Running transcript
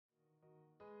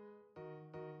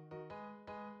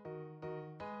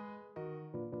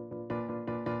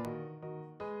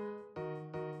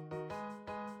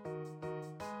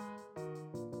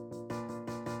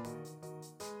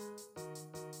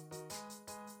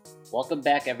Welcome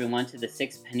back, everyone, to the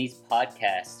Six Pennies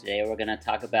podcast. Today, we're going to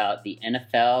talk about the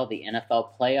NFL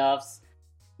playoffs.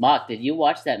 Mock, did you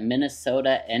watch that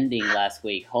Minnesota ending last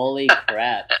week? Holy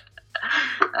crap.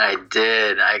 I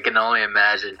did. I can only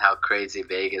imagine how crazy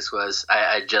Vegas was.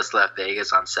 I just left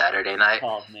Vegas on Saturday night.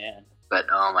 Oh, man. But,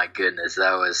 oh, my goodness,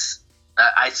 that was...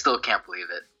 I still can't believe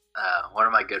it. One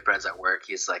of my good friends at work,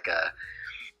 he's like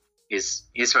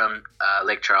he's from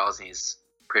Lake Charles, and he's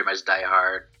pretty much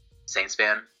diehard Saints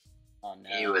fan. Oh,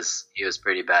 no. He was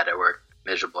pretty bad at work,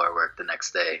 miserable at work the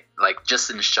next day. Like,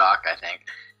 just in shock, I think.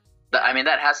 I mean,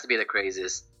 that has to be the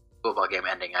craziest football game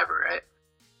ending ever, right?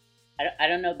 I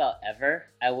don't know about ever.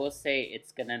 I will say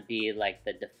it's going to be like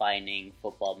the defining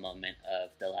football moment of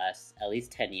the last at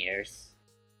least 10 years.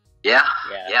 Yeah.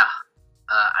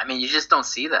 I mean, you just don't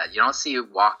see that. You don't see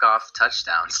walk-off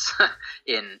touchdowns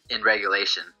in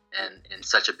regulation and in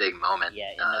such a big moment.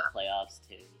 Yeah, in the playoffs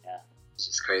too. Yeah, it's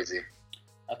just crazy.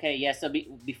 Okay, yeah. So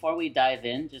before we dive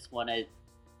in, just want to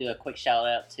do a quick shout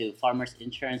out to Farmers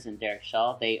Insurance and Derek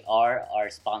Shaw. They are our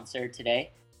sponsor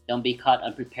today. Don't be caught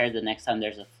unprepared the next time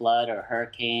there's a flood or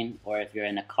hurricane, or if you're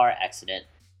in a car accident.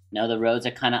 You know, the roads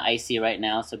are kind of icy right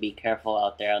now, so be careful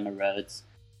out there on the roads.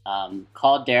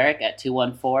 Call Derek at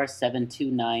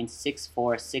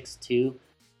 214-729-6462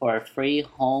 for a free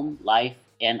home, life,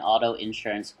 and auto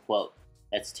insurance quote.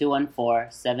 That's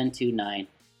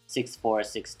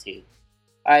 214-729-6462.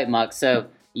 All right, Mark. So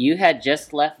you had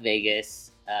just left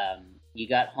Vegas. You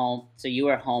got home. So you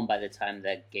were home by the time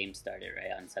the game started, right?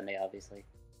 On Sunday, obviously.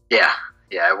 Yeah.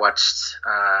 I watched.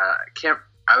 I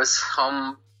was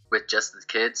home with just the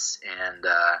kids, and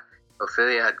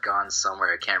Ophelia had gone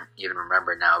somewhere. I can't even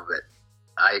remember now, but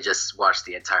I just watched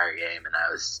the entire game, and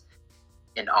I was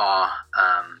in awe.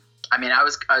 I mean, I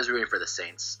was rooting for the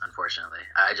Saints. Unfortunately,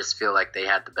 I just feel like they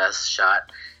had the best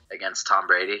shot against Tom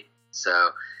Brady,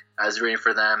 so I was rooting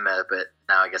for them. But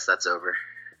now I guess that's over.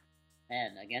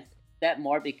 Man, against that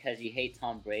more because you hate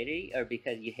Tom Brady or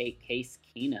because you hate Case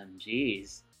Keenum?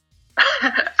 Jeez.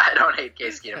 I don't hate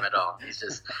Case Keenum at all. I'm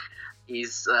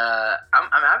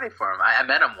happy for him. I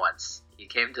met him once. He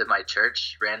came to my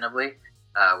church randomly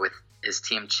with his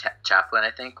team chaplain,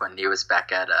 I think, when he was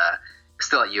back at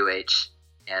still at UH,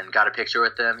 and got a picture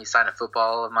with him. He signed a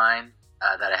football of mine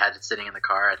that I had sitting in the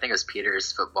car. I think it was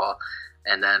Peter's football,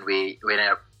 and then we ended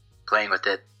up playing with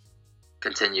it.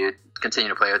 Continue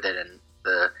to play with it, and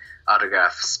the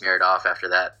autograph smeared off after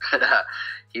that. But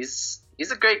he's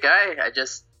a great guy. I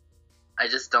just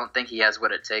don't think he has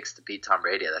what it takes to beat Tom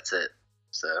Brady. That's it.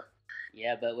 So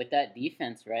yeah, but with that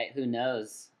defense, right? Who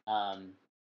knows?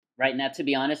 Right now, to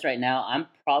be honest, I'm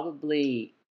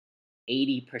probably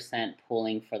 80%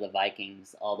 pulling for the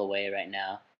Vikings all the way right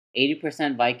now.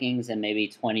 80% Vikings and maybe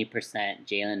 20%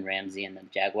 Jalen Ramsey and the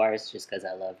Jaguars, just because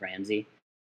I love Ramsey.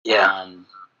 Yeah.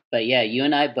 But yeah, you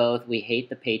and I both, we hate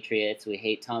the Patriots. We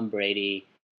hate Tom Brady,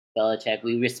 Belichick.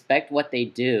 We respect what they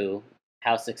do,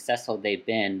 how successful they've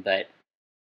been, but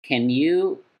can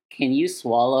you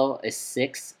swallow a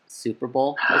 6th Super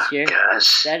Bowl this year?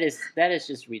 Gosh. That is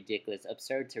just ridiculous,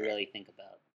 absurd to really think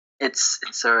about. It's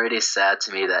already sad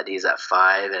to me that he's at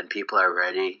 5 and people are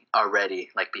already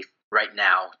like right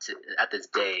now at this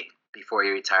day before he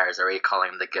retires already calling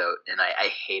him the GOAT, and I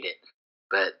hate it.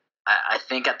 But I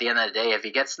think at the end of the day, if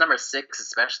he gets number 6,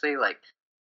 especially, like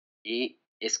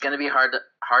it's going to be harder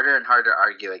and harder to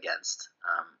argue against.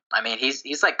 I mean,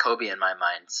 he's like Kobe in my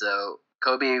mind. So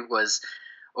Kobe was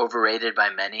overrated by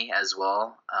many as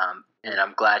well, and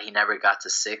I'm glad he never got to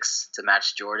 6 to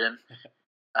match Jordan.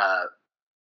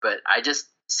 But I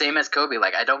just, same as Kobe,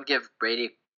 like I don't give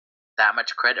Brady that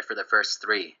much credit for the first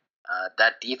 3.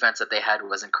 That defense that they had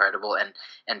was incredible,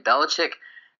 and Belichick,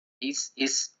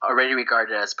 he's already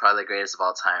regarded as probably the greatest of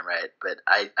all time, right? But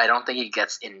I don't think he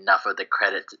gets enough of the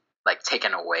credit like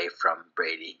taken away from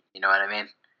Brady. You know what I mean?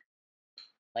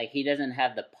 Like he doesn't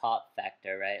have the pop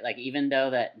factor, right? Like even though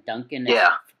that Duncan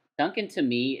to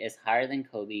me is higher than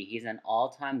Kobe, he's an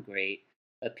all-time great,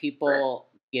 but people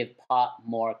give Pop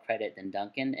more credit than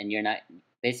Duncan, and you're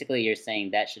saying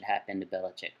that should happen to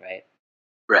Belichick, right?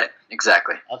 Right,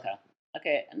 exactly.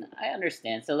 Okay, and I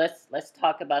understand. So let's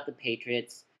talk about the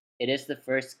Patriots. It is the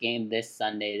first game this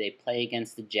Sunday. They play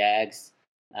against the Jags.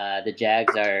 The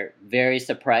Jags are very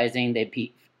surprising. They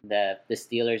beat the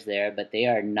Steelers there, but they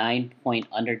are 9-point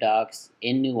underdogs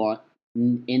in New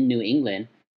England.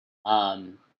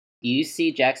 Do you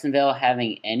see Jacksonville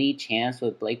having any chance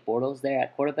with Blake Bortles there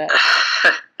at quarterback?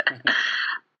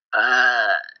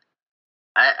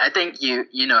 I think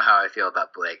you know how I feel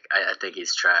about Blake. I think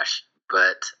he's trash.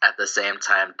 But at the same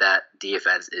time, that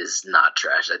defense is not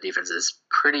trash. That defense is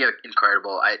pretty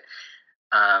incredible.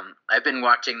 I've been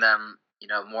watching them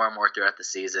more and more throughout the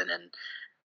season, and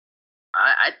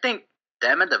I think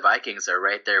them and the Vikings are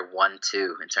right there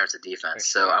 1-2 in terms of For defense.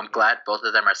 So sure. I'm glad both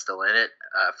of them are still in it.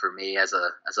 For me, as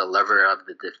a lover of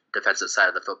the defensive side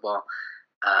of the football,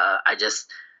 I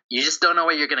just you just don't know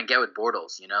what you're gonna get with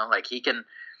Bortles. Like he can.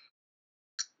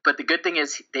 But the good thing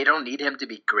is they don't need him to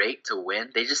be great to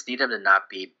win. They just need him to not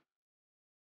be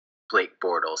Blake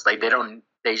Bortles. Like they Yeah. don't.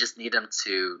 They just need him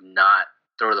to not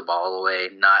throw the ball away,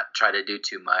 not try to do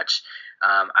too much.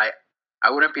 I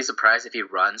wouldn't be surprised if he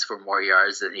runs for more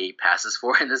yards than he passes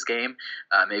for in this game.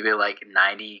 Maybe like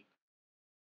 90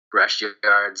 rush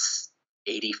yards,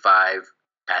 85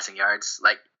 passing yards.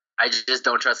 Like I just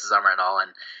don't trust his arm at all,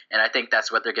 and I think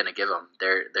that's what they're going to give him.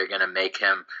 They're going to make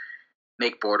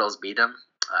Bortles beat him.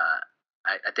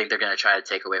 I think they're going to try to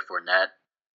take away Fournette,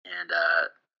 and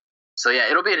so yeah,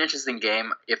 it'll be an interesting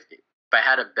game. If I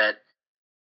had a bet,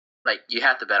 like you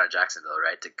have to bet on Jacksonville,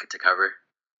 right, to cover.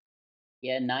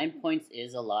 Yeah, 9 points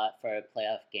is a lot for a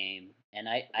playoff game, and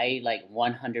I like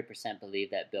 100%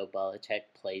 believe that Bill Belichick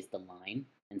plays the line,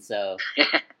 and so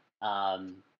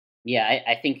um, yeah,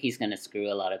 I think he's gonna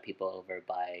screw a lot of people over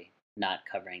by not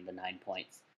covering the 9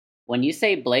 points. When you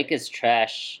say Blake is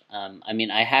trash, I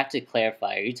mean I have to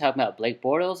clarify. Are you talking about Blake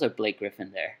Bortles or Blake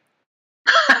Griffin there?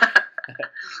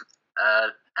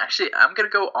 Actually, I'm gonna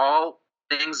go all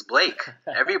things Blake.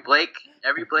 Every Blake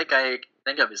I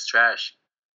think of is trash.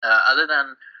 Other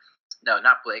than no,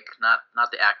 not Blake,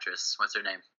 not the actress. What's her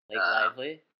name? Blake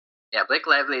Lively. Yeah, Blake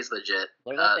Lively is legit.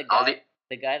 What about All the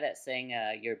the guy that sang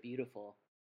 "You're Beautiful"?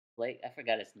 Blake, I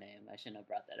forgot his name. I shouldn't have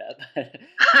brought that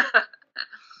up.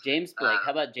 James Blake.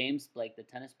 How about James Blake, the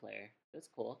tennis player? That's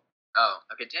cool. Oh,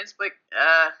 okay, James Blake.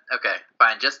 Okay,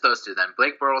 fine, just those two then.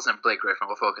 Blake Bortles and Blake Griffin.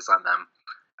 We'll focus on them.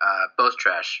 Both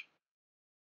trash.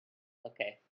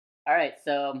 Okay. All right.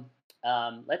 So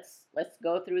let's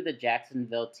go through the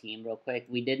Jacksonville team real quick.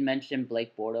 We did mention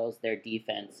Blake Bortles, their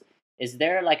defense. Is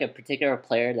there like a particular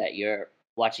player that you're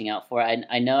watching out for?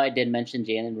 I know I did mention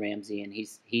Jalen Ramsey, and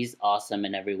he's awesome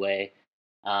in every way.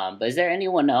 But is there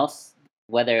anyone else,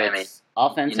 whether it's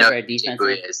offensive or defensive?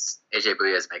 AJ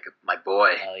Bouye is my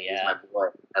boy. Oh yeah, he's my boy.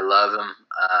 I love him.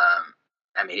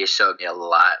 I mean, he showed me a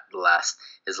lot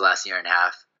his last year and a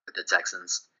half with the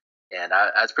Texans, and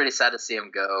I was pretty sad to see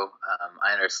him go.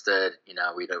 I understood,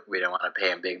 we don't want to pay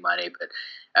him big money, but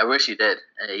I wish he did.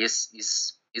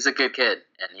 He's a good kid,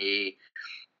 and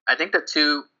I think the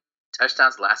 2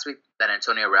 touchdowns last week that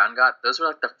Antonio Brown got, those were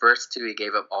like the first 2 he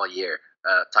gave up all year.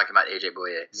 Talking about AJ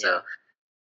Bouye, so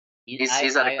he's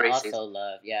had a great season.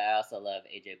 I also love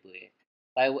AJ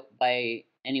Bouye.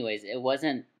 Anyways, it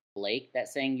wasn't Blake that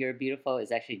sang "You're Beautiful."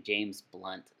 It's actually James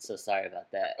Blunt. So sorry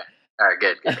about that. All right,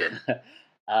 good.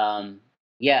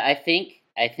 Yeah, I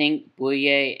think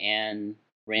Bouye and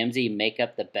Ramsey make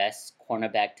up the best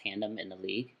cornerback tandem in the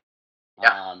league.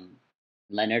 Yeah.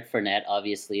 Leonard Fournette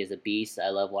obviously is a beast. I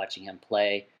love watching him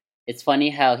play. It's funny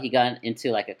how he got into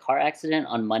like a car accident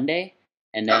on Monday,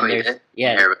 and then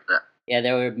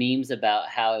there were memes about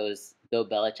how it was Bill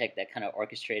Belichick that kind of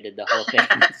orchestrated the whole thing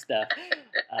and stuff.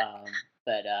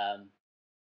 But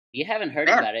you haven't heard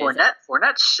about it.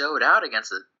 Fournette showed out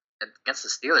against the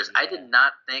Steelers. Yeah. I did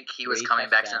not think he was coming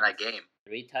back to that game.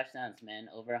 3 touchdowns, man,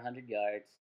 over 100 yards.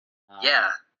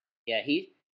 Yeah.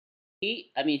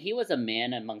 He was a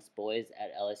man amongst boys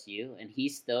at LSU, and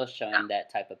he's still showing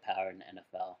that type of power in the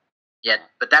NFL. Yeah,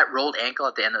 but that rolled ankle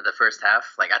at the end of the first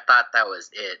half, like I thought that was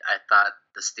it. I thought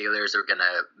the Steelers were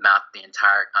gonna mount the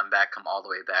entire comeback, come all the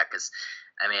way back, because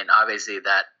I mean, obviously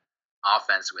that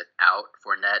offense without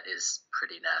Fournette is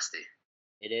pretty nasty.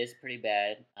 It is pretty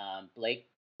bad. Blake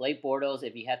Bortles,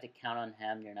 if you have to count on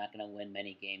him, you're not going to win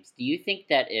many games. Do you think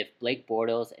that if Blake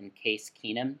Bortles and Case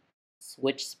Keenum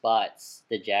switch spots,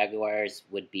 the Jaguars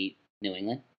would beat New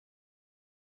England?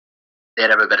 They'd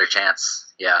have a better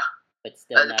chance, yeah. But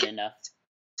still not enough.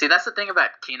 See, that's the thing about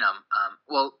Keenum.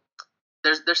 Well,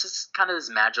 there's this kind of this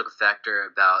magical factor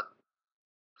about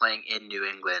playing in New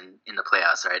England in the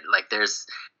playoffs, right? Like there's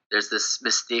this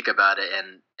mystique about it,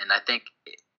 and I think,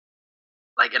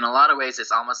 like in a lot of ways,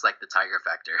 it's almost like the Tiger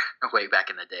factor way back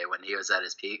in the day when he was at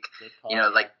his peak.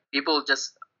 Like people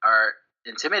just are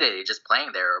intimidated just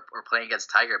playing there or playing against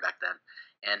Tiger back then,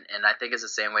 and I think it's the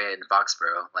same way in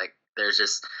Foxborough. Like there's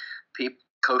just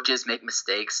coaches make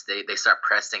mistakes, they start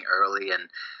pressing early, and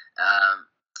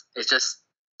it's just.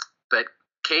 But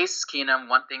Case Keenum,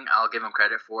 one thing I'll give him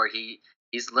credit for,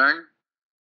 he's learned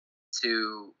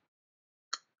to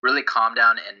really calm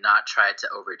down and not try to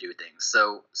overdo things.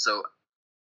 So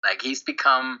like he's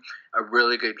become a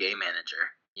really good game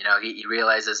manager. He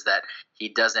realizes that he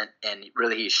doesn't, and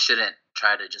really he shouldn't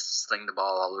try to just sling the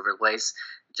ball all over the place.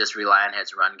 just rely on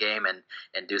his run game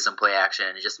and do some play action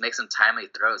and just make some timely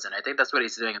throws. And I think that's what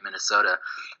he's doing in Minnesota.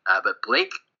 But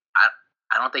Blake, I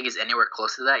don't think he's anywhere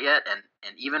close to that yet.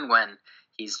 And even when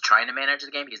he's trying to manage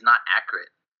the game, he's not accurate.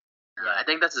 I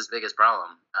think that's his biggest problem.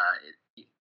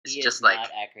 It's he just is like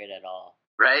not accurate at all.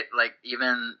 Right, like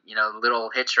even little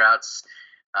hitch routes.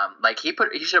 Like he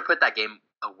should have put that game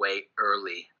away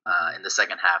early in the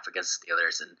second half against the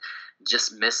Steelers, and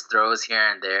just missed throws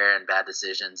here and there and bad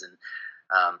decisions. And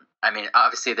I mean,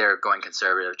 obviously they're going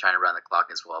conservative, trying to run the clock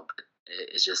as well, but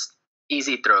it's just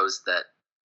easy throws that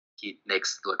he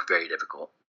makes look very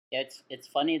difficult. Yeah, it's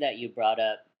funny that you brought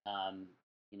up,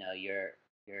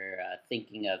 you're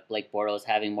thinking of Blake Bortles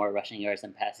having more rushing yards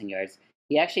than passing yards.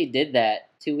 He actually did that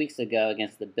 2 weeks ago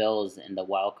against the Bills in the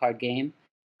wild card game.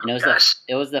 And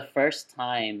it was the first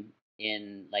time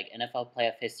in like NFL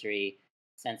playoff history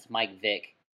since Mike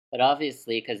Vick. But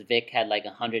obviously, because Vick had like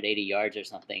 180 yards or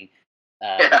something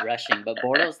rushing, but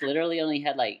Bortles literally only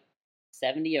had like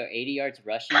 70 or 80 yards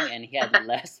rushing, and he had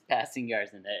less passing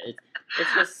yards than that.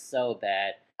 It's just so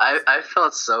bad. I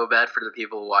felt so bad for the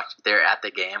people watching there at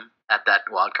the game, at that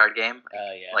wild card game.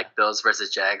 Oh yeah, like Bills versus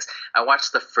Jags. I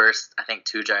watched the first, I think,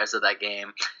 2 drives of that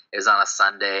game. It was on a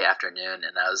Sunday afternoon,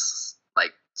 and I was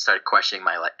like, started questioning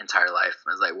my entire life.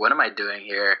 I was like, what am I doing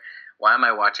here? Why am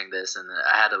I watching this? And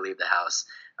I had to leave the house.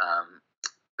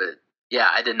 But yeah,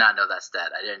 I did not know that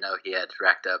stat. I didn't know he had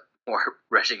racked up more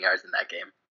rushing yards in that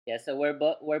game. Yeah, so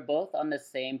we're both on the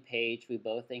same page. We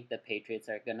both think the Patriots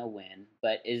are gonna win.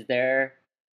 But is there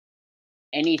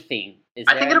anything?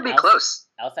 I think it'll be close.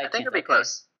 Outside I think chance? it'll be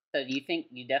close. So you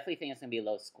definitely think it's gonna be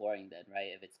low scoring then, right?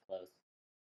 If it's close.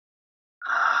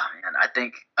 Man, I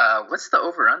think what's the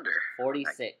over under?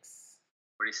 46.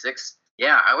 46.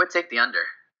 Yeah, I would take the under.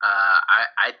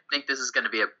 I think this is going to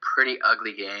be a pretty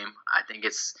ugly game. I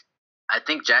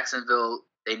think Jacksonville,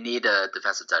 they need a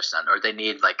defensive touchdown, or they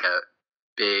need like a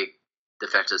big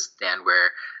defensive stand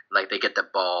where like they get the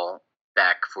ball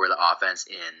back for the offense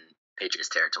in Patriots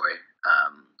territory,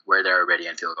 where they're already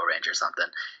in field goal range or something.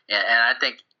 And I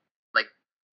think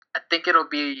it'll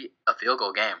be a field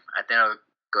goal game. I think it'll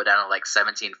go down to like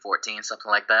 17-14, something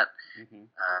like that. Mm-hmm.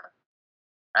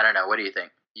 I don't know. What do you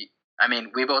think? I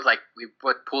mean, we both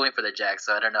pulling for the Jags,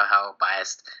 so I don't know how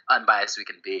unbiased we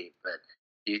can be. But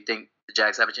do you think the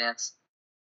Jags have a chance?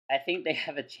 I think they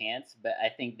have a chance, but I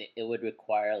think that it would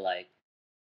require like,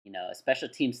 a special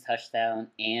teams touchdown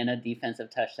and a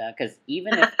defensive touchdown. Because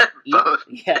even if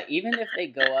even if they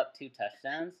go up 2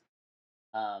 touchdowns,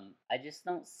 I just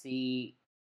don't see,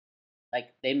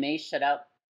 like, they may shut out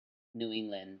New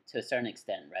England to a certain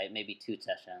extent, right? Maybe 2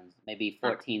 touchdowns, maybe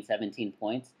 14, 17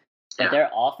 points. But their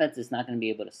offense is not going to be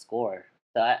able to score.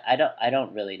 So I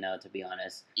don't really know, to be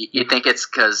honest. You think it's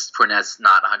because Fournette's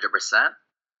not 100%?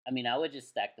 I mean, I would just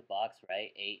stack the box,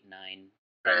 right? 8, 9,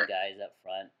 10 guys up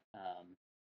front.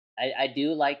 I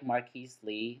do like Marquise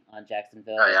Lee on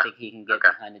Jacksonville. Oh, yeah. I think he can get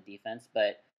behind the defense,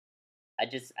 but I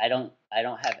don't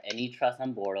have any trust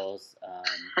on Bortles.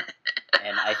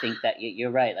 And I think that you're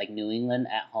right. Like New England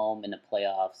at home in the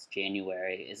playoffs,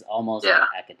 January is almost like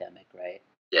academic, right?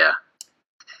 Yeah.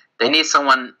 They need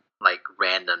someone like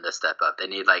random to step up. They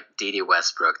need like D.D.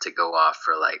 Westbrook to go off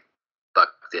for like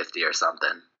 $150 or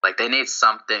something. Like they need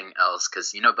something else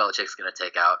because Belichick's going to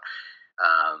take out,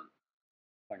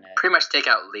 pretty much take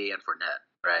out Lee and Fournette,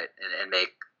 right? And make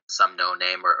some no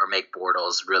name or make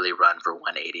Bortles really run for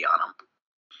 180 on them.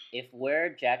 If we're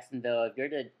Jacksonville, if you're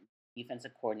the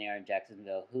defensive coordinator in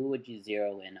Jacksonville, who would you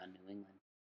zero in on New England?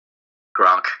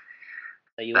 Gronk.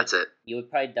 So that's it. You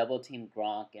would probably double team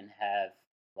Gronk and have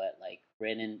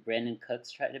Brandon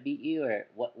Cooks try to beat you, or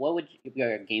what would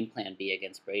your game plan be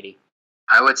against Brady?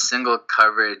 I would single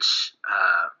coverage.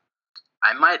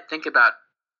 I might think about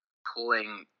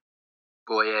pulling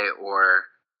Boye or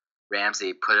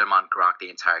Ramsey, put him on Gronk the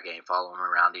entire game, follow him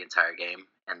around the entire game,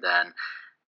 and then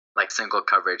like single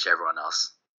coverage everyone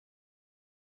else.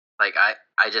 Like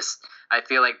I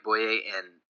feel like Boye and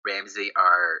Ramsey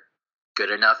are good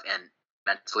enough and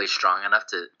mentally strong enough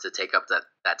to take up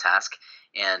that task.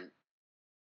 And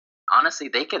honestly,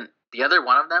 the other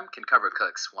one of them can cover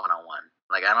Cooks one-on-one.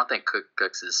 Like, I don't think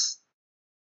Cooks is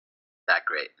that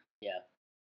great. Yeah.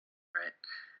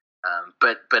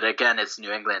 Right. But again, it's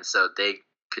New England, so they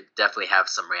could definitely have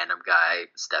some random guy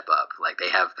step up. Like, they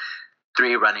have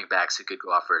 3 running backs who could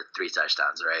go off for 3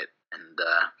 touchdowns, right? And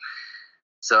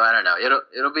so I don't know.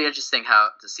 It'll be interesting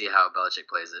to see how Belichick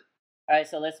plays it. All right,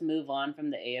 so let's move on from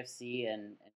the AFC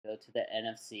and go to the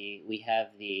NFC. We have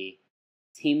the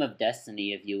team of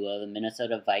destiny, if you will, the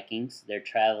Minnesota Vikings. They're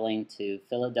traveling to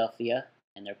Philadelphia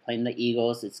and they're playing the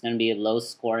Eagles. It's going to be a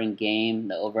low-scoring game.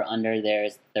 The over/under there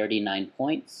is 39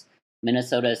 points.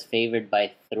 Minnesota is favored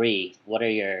by 3. What are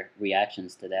your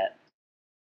reactions to that?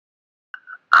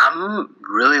 I'm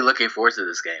really looking forward to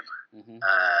this game. Mm-hmm.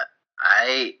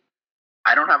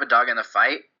 I don't have a dog in the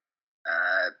fight,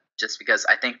 just because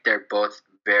I think they're both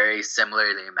very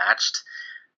similarly matched,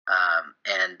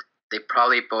 and they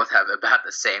probably both have about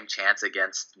the same chance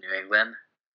against New England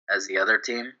as the other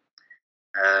team.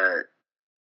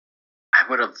 I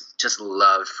would have just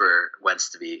loved for Wentz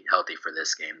to be healthy for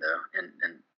this game, though,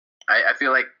 and I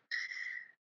feel like,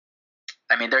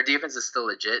 I mean, their defense is still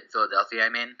legit, Philadelphia. I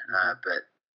mean, but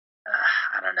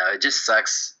I don't know. It just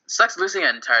sucks. It sucks losing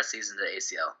an entire season to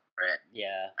ACL, right?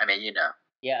 Yeah. I mean, you know.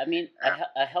 Yeah, I mean,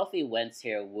 a healthy Wentz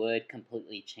here would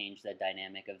completely change the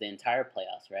dynamic of the entire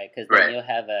playoffs, right? Because then you'll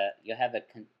have a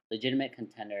legitimate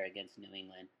contender against New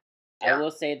England. Yeah. I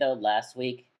will say though, last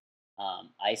week,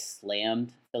 I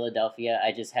slammed Philadelphia.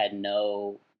 I just had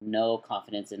no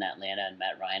confidence in Atlanta and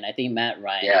Matt Ryan. I think Matt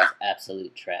Ryan is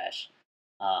absolute trash.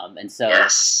 And so,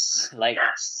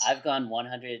 I've gone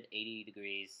 180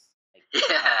 degrees, 100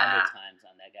 times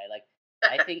on that guy. Like,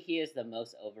 I think he is the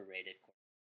most overrated quarterback.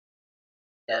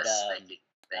 But thank you.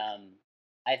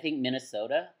 I think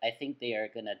Minnesota, I think they are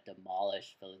going to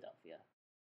demolish Philadelphia.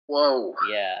 Whoa.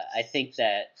 Yeah, I think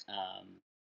that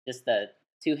just the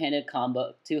two-headed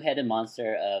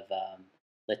monster of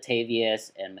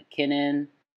Latavius and McKinnon.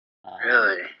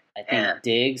 Really? I think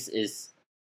Diggs is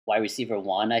wide receiver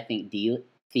 1. I think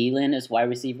Thielen is wide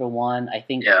receiver 1. I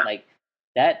think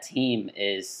that team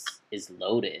is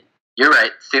loaded. You're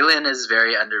right. Thielen is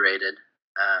very underrated.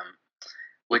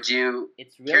 Would you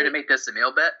care to make this a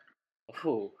meal bet?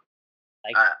 Ooh,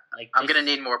 I'm gonna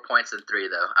need more points than 3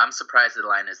 though. I'm surprised the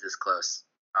line is this close.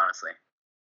 Honestly,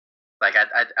 like I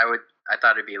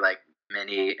thought it'd be like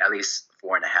at least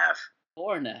 4.5.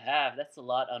 4.5. That's a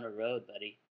lot on a road,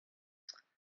 buddy.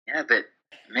 Yeah, but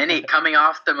many coming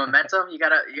off the momentum, you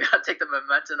gotta take the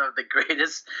momentum of the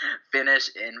greatest finish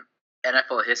in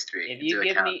NFL history. If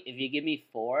you give me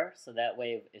 4, so that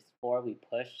way if it's 4 we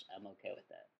push, I'm okay with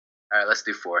that. All right, let's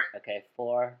do 4. Okay,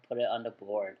 4. Put it on the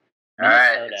board.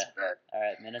 Minnesota. All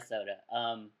right, Minnesota.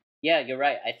 Yeah, you're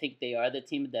right. I think they are the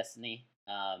team of destiny.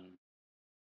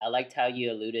 I liked how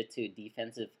you alluded to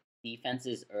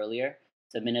defenses earlier.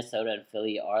 So Minnesota and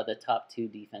Philly are the top 2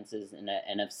 defenses in the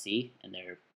NFC, and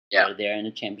they're there in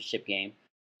the championship game.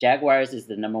 Jaguars is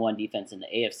the number 1 defense in the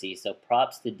AFC, so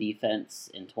props to defense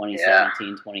in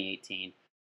 2017, 2018.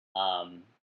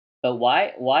 But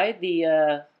why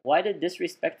the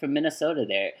disrespect from Minnesota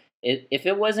there? If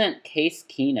it wasn't Case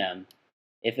Keenum,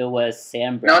 if it was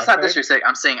Sam Bradford... No, it's not disrespect.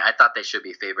 I'm saying I thought they should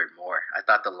be favored more. I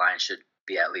thought the line should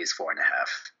be at least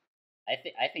 4.5.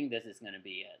 I think this is going to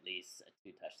be at least a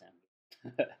 2 touchdown.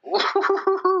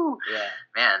 Yeah,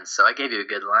 man. So I gave you a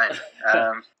good line.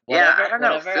 I don't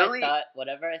know. Philly.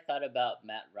 Whatever I thought about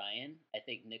Matt Ryan, I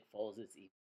think Nick Foles is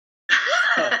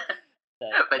equal.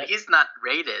 But he's not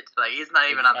rated. Like, he's not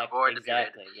even on the board.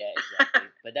 Exactly.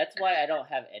 But that's why I don't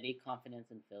have any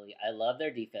confidence in Philly. I love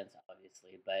their defense,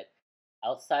 obviously, but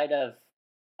outside of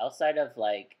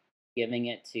like giving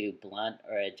it to Blunt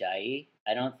or Ajayi,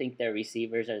 I don't think their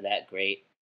receivers are that great.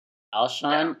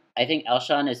 Alshon, I think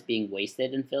Alshon is being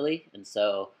wasted in Philly, and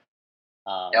so.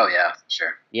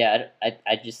 Sure. Yeah,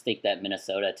 I just think that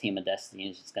Minnesota team of destiny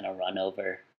is just gonna run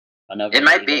over. It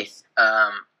might be.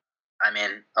 I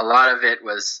mean, a lot of it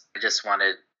was I just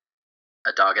wanted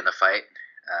a dog in the fight.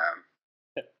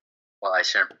 Well, I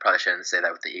probably shouldn't say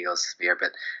that with the Eagles here,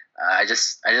 but I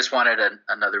just wanted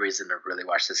another reason to really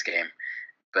watch this game.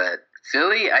 But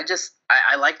Philly,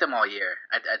 I like them all year.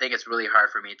 I think it's really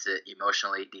hard for me to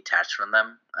emotionally detach from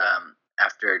them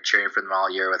after cheering for them all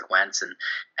year with Wentz. And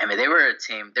I mean, they were a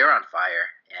team. They were on fire,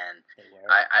 and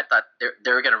I thought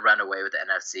they were going to run away with the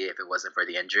NFC if it wasn't for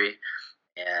the injury.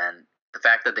 And the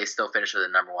fact that they still finished with the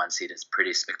number 1 seed is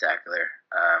pretty spectacular.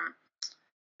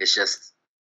 It's just,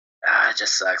 it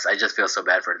just sucks. I just feel so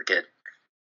bad for the kid.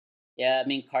 Yeah, I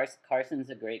mean, Carson's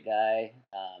a great guy.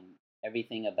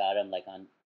 Everything about him, like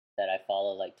that I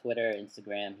follow, like Twitter,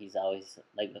 Instagram, he's always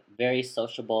like very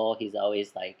sociable. He's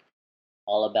always like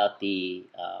all about the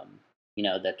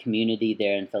the community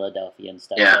there in Philadelphia and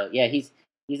stuff. Yeah. So yeah, he's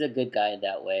a good guy in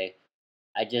that way.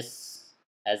 I just,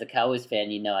 as a Cowboys fan,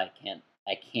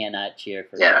 I cannot cheer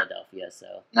for Philadelphia.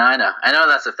 So no, I know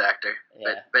that's a factor.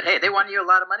 Yeah. But hey, they won you a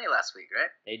lot of money last week, right?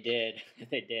 They did.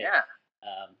 Yeah.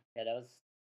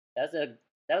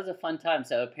 That was a fun time.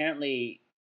 So apparently,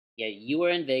 you were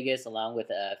in Vegas along with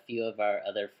a few of our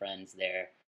other friends there,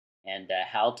 and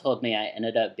Hal told me I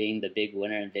ended up being the big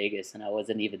winner in Vegas, and I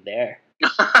wasn't even there.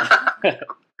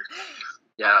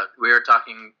 Yeah, we were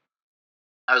talking.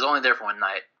 I was only there for one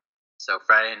night, so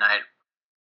Friday night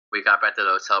we got back to the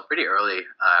hotel pretty early,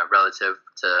 relative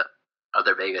to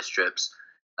other Vegas trips.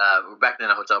 We're back in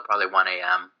the hotel probably 1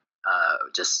 a.m.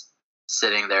 Just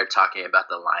sitting there talking about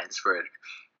the lines for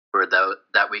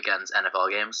that weekend's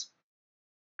NFL games,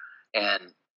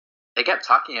 and they kept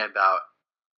talking about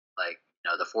like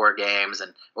the four games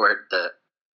and or the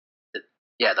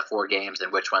 4 games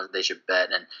and which ones they should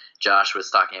bet. And Josh was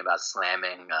talking about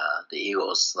slamming the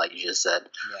Eagles, like you just said.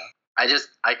 Yeah.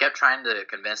 I kept trying to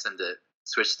convince them to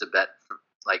switch to bet.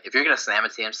 Like if you're gonna slam a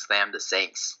team, slam the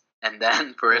Saints, and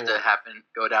then for it to happen,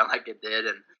 go down like it did.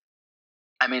 And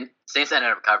I mean, Saints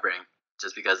ended up covering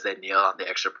just because they kneel on the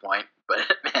extra point. But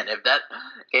man, if that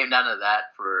came down to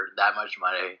that for that much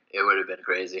money, it would have been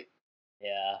crazy.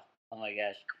 Yeah. Oh my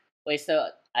gosh. Wait, so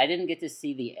I didn't get to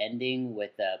see the ending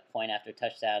with the point after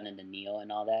touchdown and the kneel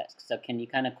and all that. So can you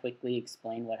kind of quickly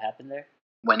explain what happened there?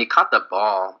 When he caught the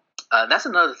ball, that's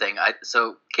another thing.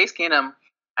 So Case Keenum,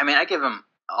 I mean, I give him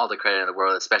all the credit in the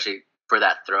world, especially for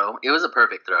that throw. It was a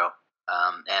perfect throw,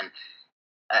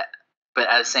 but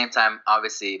at the same time,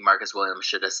 obviously Marcus Williams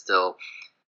should have still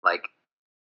like.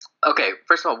 Okay,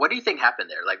 first of all, what do you think happened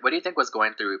there? Like, what do you think was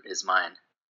going through his mind,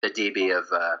 the DB of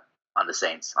on the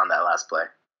Saints on that last play?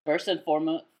 First and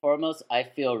foremost, I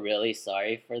feel really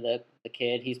sorry for the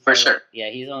kid. He's For probably sure.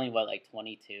 he's only like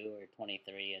 22 or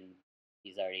 23, and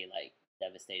he's already like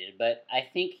devastated. But I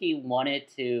think he wanted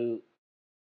to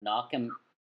knock him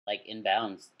like in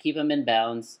bounds, keep him in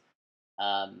bounds.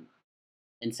 Um,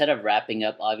 Instead of wrapping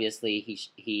up, obviously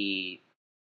he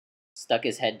stuck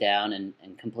his head down and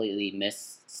completely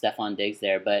missed Stephon Diggs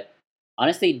there. But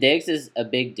honestly, Diggs is a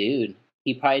big dude.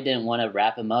 He probably didn't want to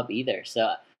wrap him up either.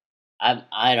 So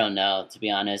I don't know, to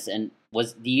be honest. And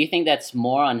do you think that's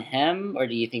more on him, or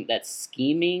do you think that's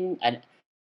scheming?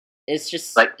 It's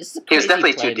just like it's a he was crazy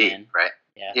definitely play, too deep, man. right?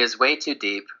 Yeah. He was way too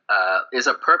deep. It was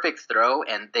a perfect throw,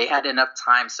 and they had enough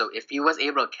time. So if he was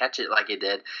able to catch it like he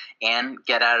did and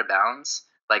get out of bounds,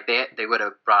 like they would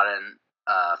have brought in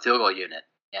a field goal unit,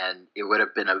 and it would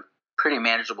have been a pretty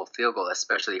manageable field goal,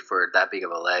 especially for that big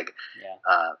of a leg.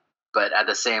 Yeah. But at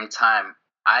the same time,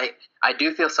 I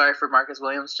do feel sorry for Marcus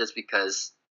Williams just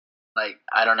because like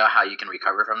I don't know how you can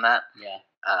recover from that. Yeah.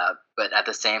 But at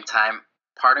the same time,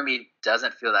 part of me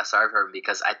doesn't feel that sorry for him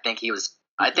because I think he was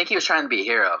trying to be a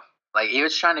hero. Like he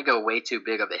was trying to go way too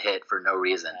big of a hit for no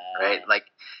reason, right? Like,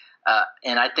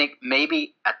 and I think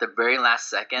maybe at the very last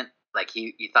second, like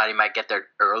he thought he might get there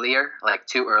earlier, like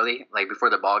too early, like before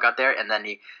the ball got there, and then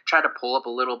he tried to pull up a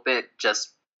little bit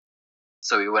just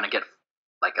so he wouldn't get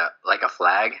like a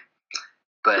flag.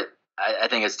 But I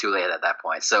think it's too late at that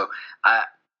point. So I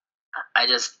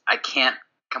can't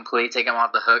completely take him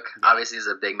off the hook. Yeah. Obviously, it's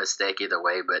a big mistake either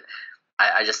way, but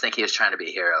I just think he was trying to be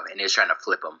a hero, and he was trying to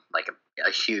flip him like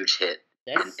a huge hit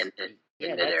in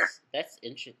midair. That's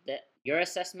interesting. Your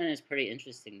assessment is pretty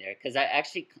interesting there, because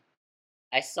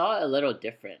I saw it a little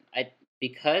different.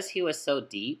 Because he was so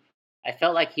deep, I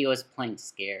felt like he was playing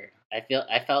scared. I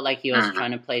felt like he was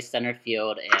trying to play center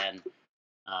field and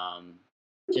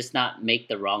just not make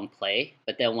the wrong play.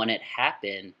 But then when it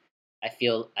happened, I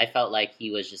felt like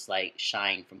he was just like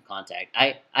shying from contact.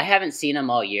 I haven't seen him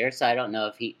all year, so I don't know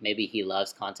if maybe he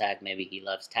loves contact, maybe he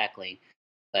loves tackling,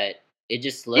 but it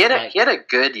just looked he had a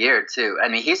good year too. I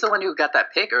mean, he's the one who got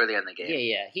that pick early in the game.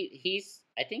 Yeah.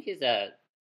 I think he's a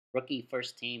rookie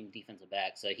first team defensive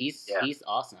back, so he's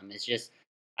awesome. It's just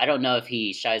I don't know if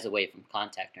he shies away from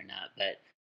contact or not.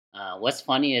 But what's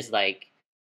funny is like,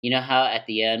 you know how at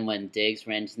the end when Diggs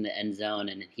ran in the end zone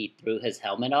and he threw his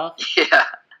helmet off? Yeah.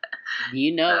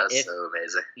 You know, that was so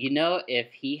amazing. You know,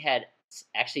 if he had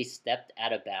actually stepped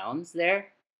out of bounds there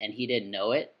and he didn't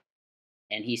know it,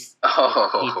 and he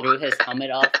threw his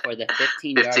helmet off for the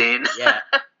 15 yard, yeah,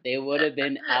 they would have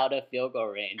been out of field goal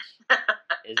range.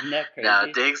 Isn't that crazy?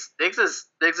 No, Diggs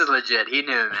is legit. He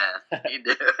knew, man. He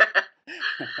knew.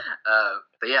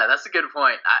 But yeah, that's a good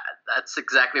point. That's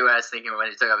exactly what I was thinking when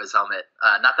he took off his helmet.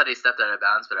 Not that he stepped out of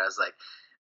bounds, but I was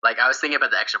like I was thinking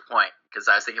about the extra point because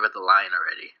I was thinking about the line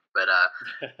already.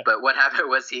 But what happened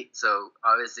was so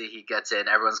obviously he gets in,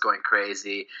 everyone's going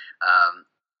crazy.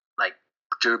 Like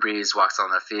Drew Brees walks on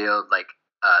the field, like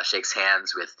shakes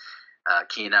hands with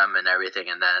Keenum and everything,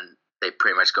 and then they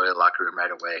pretty much go to the locker room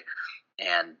right away.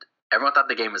 And everyone thought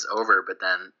the game was over, but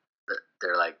then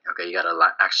they're like, okay, you got to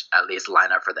at least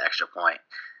line up for the extra point.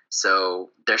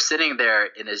 So they're sitting there,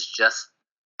 and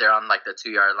they're on like the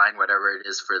 2-yard line, whatever it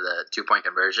is for the 2-point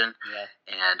conversion. Yeah.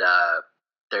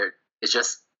 And it's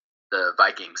just the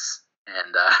Vikings,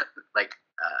 and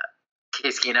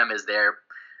Case Keenum is there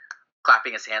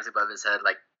clapping his hands above his head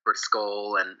like for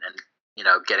Skull, and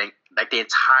getting like the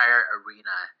entire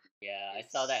arena. Yeah, I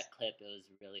saw that clip. It was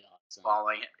really awesome.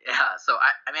 Following it. Yeah, so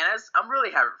I'm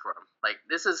really happy for him. Like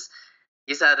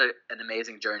he's had an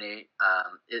amazing journey.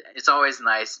 It's always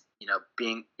nice,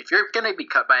 if you're gonna be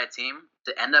cut by a team,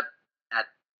 to end up at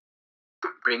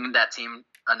bringing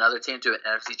another team to an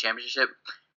NFC Championship.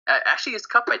 Actually, he's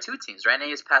cut by 2 teams, right? And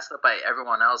he's passed up by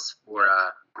everyone else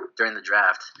during the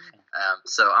draft.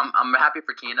 So I'm happy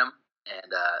for Keenum,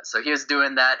 and so he was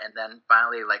doing that, and then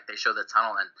finally, like, they show the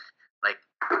tunnel, and like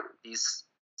these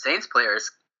Saints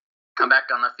players come back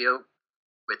on the field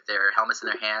with their helmets in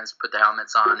their hands, put the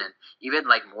helmets on, and even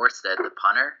like Morstead, the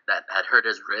punter that had hurt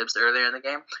his ribs earlier in the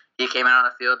game, he came out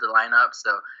on the field to line up.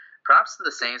 So props to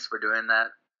the Saints for doing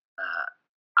that.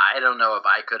 I don't know if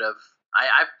I could have.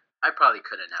 I probably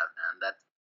couldn't have, man.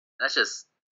 That's just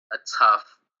a tough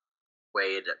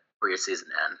way for your season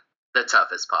to end. The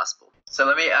toughest possible. So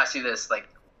let me ask you this: like,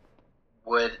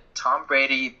 would Tom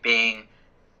Brady being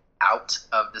out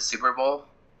of the Super Bowl,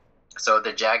 so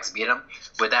the Jags beat him,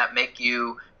 would that make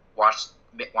you want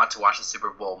to watch the Super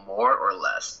Bowl more or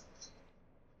less?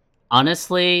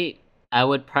 Honestly, I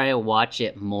would probably watch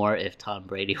it more if Tom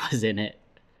Brady was in it.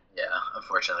 Yeah,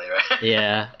 unfortunately, right?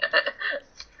 Yeah.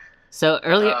 So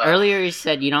earlier you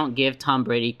said you don't give Tom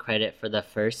Brady credit for the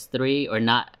first 3, or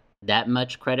not that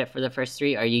much credit for the first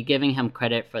 3. Are you giving him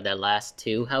credit for the last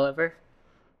 2, however?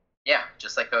 Yeah,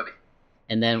 just like Kobe.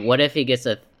 And then what if he gets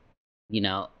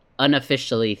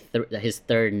unofficially his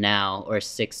 3rd now, or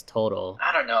 6th total?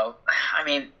 I don't know. I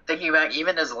mean, thinking about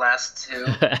even his last 2,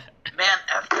 man,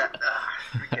 after that,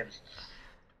 freaking,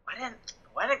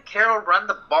 why didn't Carroll run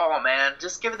the ball, man?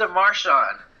 Just give it to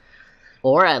Marshawn.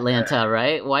 Or Atlanta,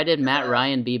 right? Why did Matt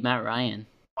Ryan be Matt Ryan?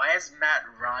 Why is Matt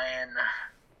Ryan?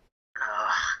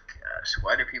 Oh gosh,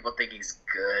 why do people think he's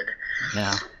good?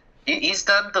 Yeah, he's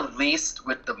done the least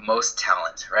with the most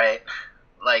talent, right?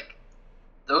 Like,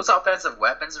 those offensive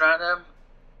weapons around him,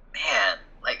 man.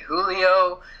 Like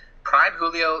Julio, prime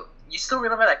Julio. You still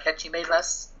remember that catch he made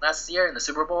last year in the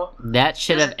Super Bowl? That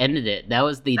should have ended it. That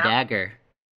was the dagger.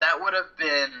 That would have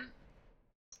been.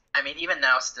 I mean, even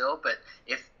now, still. But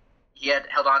if he had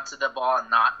held on to the ball and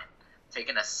not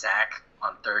taken a sack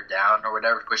on 3rd down or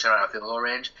whatever, push it out of field goal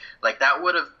range, like, that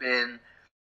would have been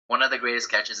one of the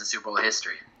greatest catches in Super Bowl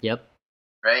history. Yep.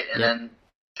 Right? And then,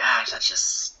 gosh, that's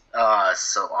just it's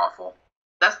so awful.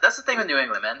 That's the thing with New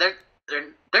England, man.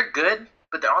 They're good,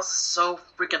 but they're also so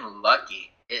freaking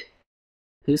lucky.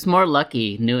 Who's more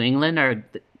lucky, New England or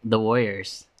the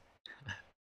Warriors?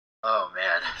 Oh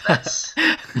man, that's.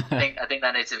 I think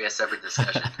that needs to be a separate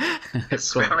discussion.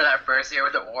 Because remember that first year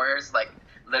with the Warriors, like,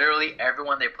 literally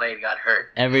everyone they played got hurt.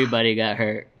 Everybody got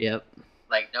hurt. Yep.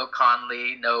 Like, no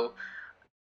Conley, no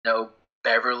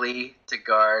Beverly to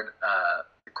guard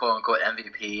the quote unquote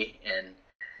MVP and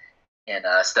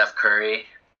Steph Curry.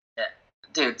 Yeah.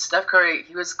 Dude, Steph Curry,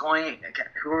 he was going.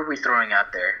 Who were we throwing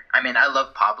out there? I mean, I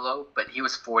love Pablo, but he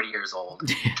was 40 years old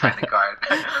trying to guard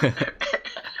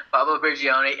Pablo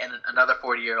Prigioni and another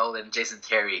 40-year-old and Jason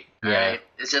Terry. Right?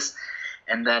 It's just,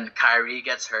 and then Kyrie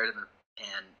gets hurt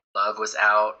and Love was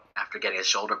out after getting his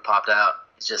shoulder popped out.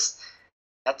 It's just,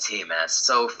 that team, man, is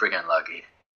so freaking lucky.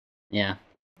 Yeah.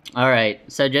 All right.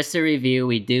 So just to review,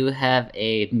 we do have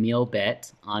a meal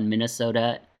bet on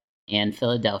Minnesota and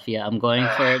Philadelphia. I'm going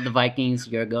for the Vikings.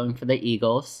 You're going for the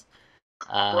Eagles.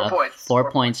 4 points.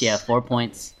 4 points. Yeah, 4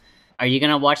 points. Are you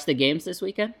going to watch the games this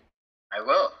weekend? I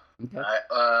will. Okay.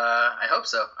 I hope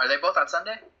so. Are they both on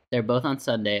Sunday? They're both on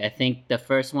Sunday. I think the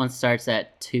first one starts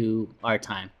at 2 our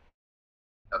time.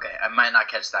 Okay, I might not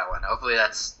catch that one. Hopefully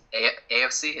that's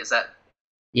AFC. Is that?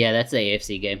 Yeah, that's the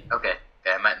AFC game. Okay,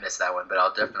 I might miss that one, but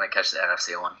I'll definitely catch the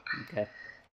NFC one. Okay.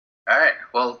 All right.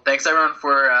 Well, thanks everyone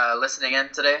for listening in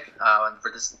today and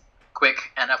for this quick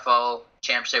NFL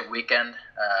Championship weekend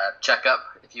checkup,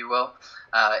 if you will.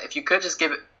 If you could just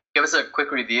give us a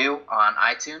quick review on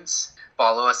iTunes.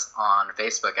 Follow us on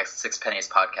Facebook at Six Pennies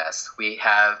Podcast. We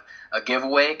have a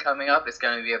giveaway coming up. It's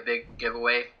going to be a big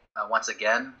giveaway once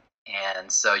again,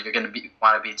 and so you're going to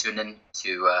want to be tuned in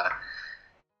to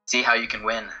see how you can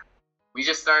win. We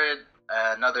just started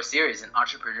another series, an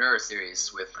entrepreneur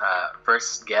series, with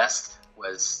first guest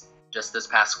was just this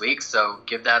past week, so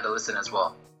give that a listen as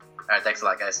well. All right, thanks a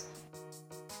lot, guys.